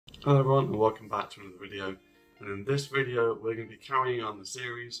Hello everyone and welcome back to another video, and in this video we're going to be carrying on the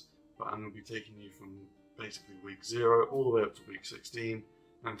series, but I'm going to be taking you from basically week 0 all the way up to week 16,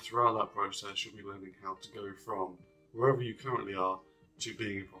 and throughout that process you'll be learning how to go from wherever you currently are to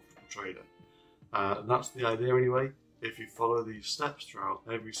being a profitable trader. And that's the idea anyway. If you follow these steps throughout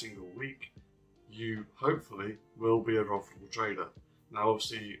every single week, you hopefully will be a profitable trader. Now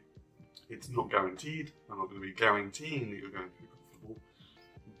obviously it's not guaranteed, I'm not going to be guaranteeing that you're going to be profitable,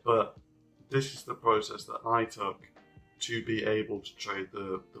 but this is the process that I took to be able to trade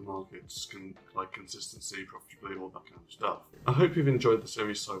the markets, like consistency, profitably, all that kind of stuff. I hope you've enjoyed the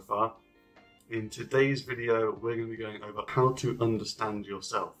series so far. In today's video, we're going to be going over how to understand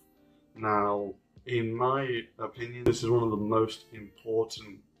yourself. Now, in my opinion, this is one of the most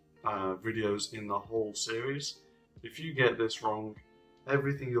important videos in the whole series. If you get this wrong,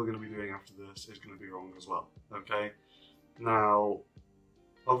 everything you're going to be doing after this is going to be wrong as well, okay? Now,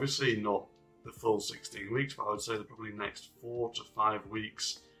 obviously not the full 16 weeks, but I would say the probably next 4 to 5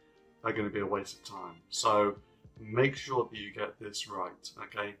 weeks are going to be a waste of time. So make sure that you get this right,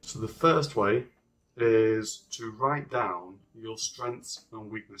 okay? So the first way is to write down your strengths and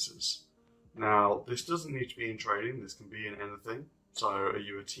weaknesses. Now, this doesn't need to be in trading, this can be in anything. So are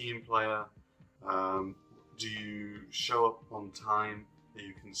you a team player? Do you show up on time? Are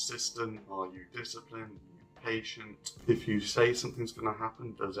you consistent? Are you disciplined? Patient. If you say something's going to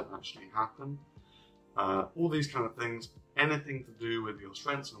happen, does it actually happen? All these kind of things, anything to do with your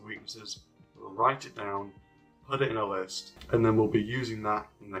strengths and weaknesses, we'll write it down, put it in a list, and then we'll be using that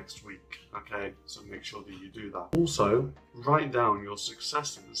next week, okay? So make sure that you do that. Also, write down your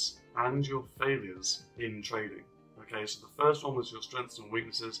successes and your failures in trading, okay? So the first one was your strengths and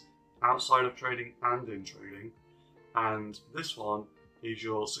weaknesses outside of trading and in trading, and this one is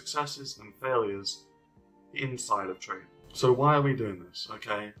your successes and failures inside of trading. So why are we doing this,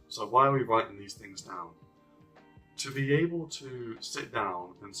 okay? So why are we writing these things down? To be able to sit down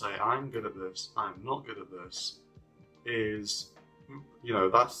and say, I'm good at this, I'm not good at this, is, you know,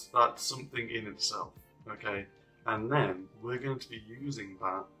 that's something in itself, okay? And then we're going to be using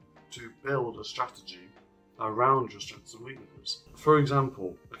that to build a strategy around your strengths and weaknesses. For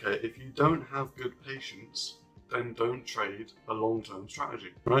example, okay, if you don't have good patience, then don't trade a long-term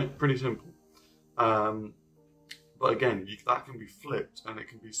strategy, right? Pretty simple. But again, that can be flipped, and it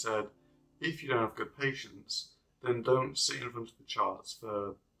can be said, if you don't have good patience, then don't sit in front of the charts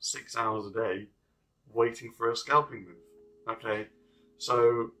for 6 hours a day waiting for a scalping move, okay?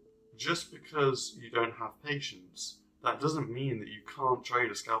 So just because you don't have patience, that doesn't mean that you can't trade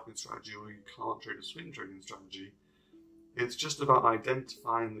a scalping strategy or you can't trade a swing trading strategy. It's just about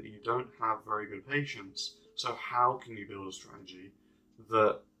identifying that you don't have very good patience, so how can you build a strategy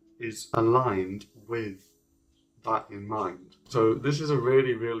that is aligned with that in mind? So this is a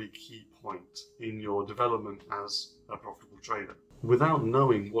really, really key point in your development as a profitable trader. Without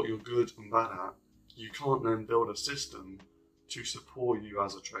knowing what you're good and bad at, you can't then build a system to support you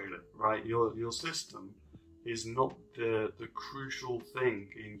as a trader, right? Your system is not the crucial thing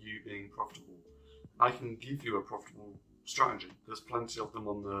in you being profitable. I can give you a profitable strategy. There's plenty of them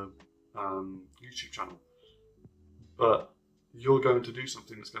on the YouTube channel, but you're going to do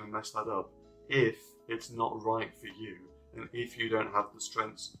something that's going to mess that up if it's not right for you, and if you don't have the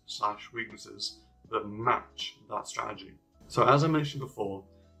strengths / weaknesses that match that strategy. So as I mentioned before,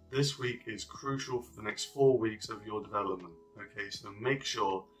 this week is crucial for the next 4 weeks of your development, okay? So make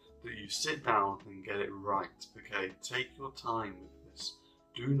sure that you sit down and get it right, okay? Take your time with this.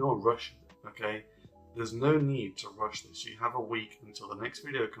 Do not rush it, okay? There's no need to rush this. You have a week until the next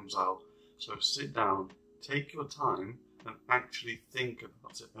video comes out, so sit down, take your time, and actually think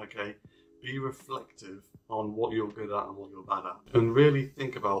about it, okay? Be reflective on what you're good at and what you're bad at. And really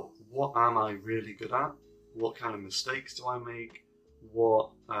think about, what am I really good at? What kind of mistakes do I make? What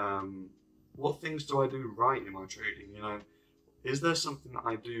things do I do right in my trading? You know, is there something that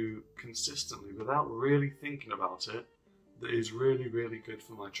I do consistently without really thinking about it that is really, really good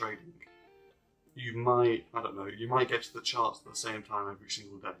for my trading? You might, I don't know, you might get to the charts at the same time every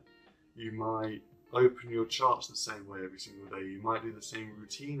single day. You might open your charts the same way every single day. You might do the same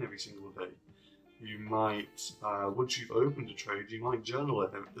routine every single day. You might, once you've opened a trade, you might journal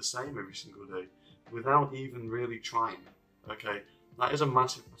it the same every single day without even really trying, okay? That is a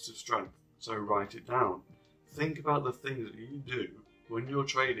massive, massive strength, so write it down. Think about the things that you do when you're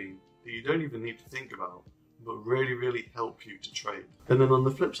trading that you don't even need to think about, but really, really help you to trade. And then on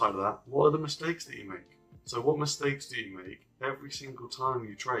the flip side of that, what are the mistakes that you make? So what mistakes do you make every single time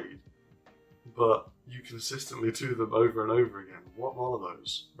you trade, but you consistently do them over and over again? What are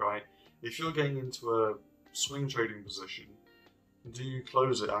those, right? If you're getting into a swing trading position Do you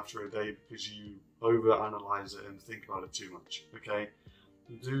close it after a day because you overanalyze it and think about it too much? Okay.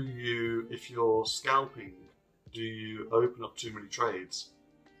 Do you, if you're scalping, do you open up too many trades?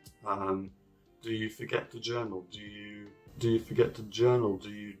 Do you forget to journal? Do you forget to journal? Do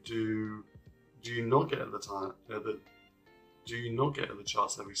you not get at the time? Do you not get at the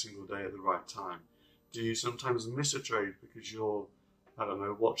charts every single day at the right time? Do you sometimes miss a trade because you're, I don't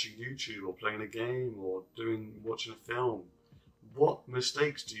know, watching YouTube or playing a game or watching a film? What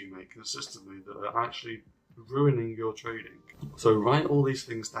mistakes do you make consistently that are actually ruining your trading? So write all these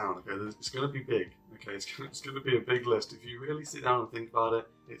things down. Okay, it's going to be big. Okay, it's going to be a big list. If you really sit down and think about it,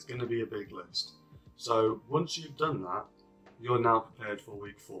 it's going to be a big list. So once you've done that, you're now prepared for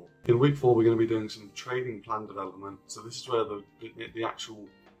week 4. In week 4, we're going to be doing some trading plan development. So this is where the actual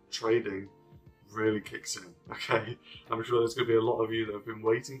trading really kicks in. Okay, I'm sure there's going to be a lot of you that have been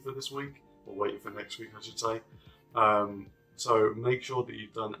waiting for this week, or waiting for next week, I should say. So make sure that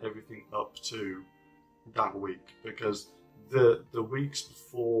you've done everything up to that week, because the weeks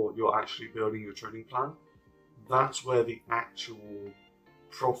before you're actually building your trading plan, that's where the actual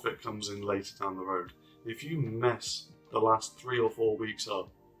profit comes in later down the road. If you mess the last 3 or 4 weeks up,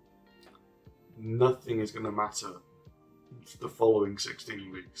 nothing is going to matter the following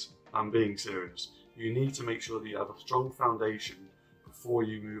 16 weeks. I'm being serious. You need to make sure that you have a strong foundation before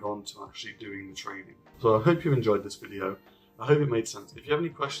you move on to actually doing the trading. So I hope you enjoyed this video. I hope it made sense. If you have any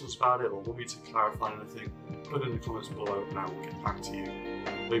questions about it or want me to clarify anything, put it in the comments below and I will get back to you.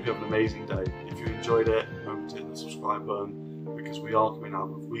 Hope you have an amazing day. If you enjoyed it, remember to hit the subscribe button, because we are coming out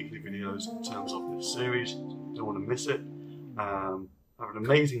with weekly videos in terms of this series. You don't want to miss it. Have an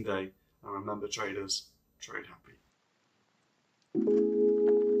amazing day, and remember, traders, trade happy.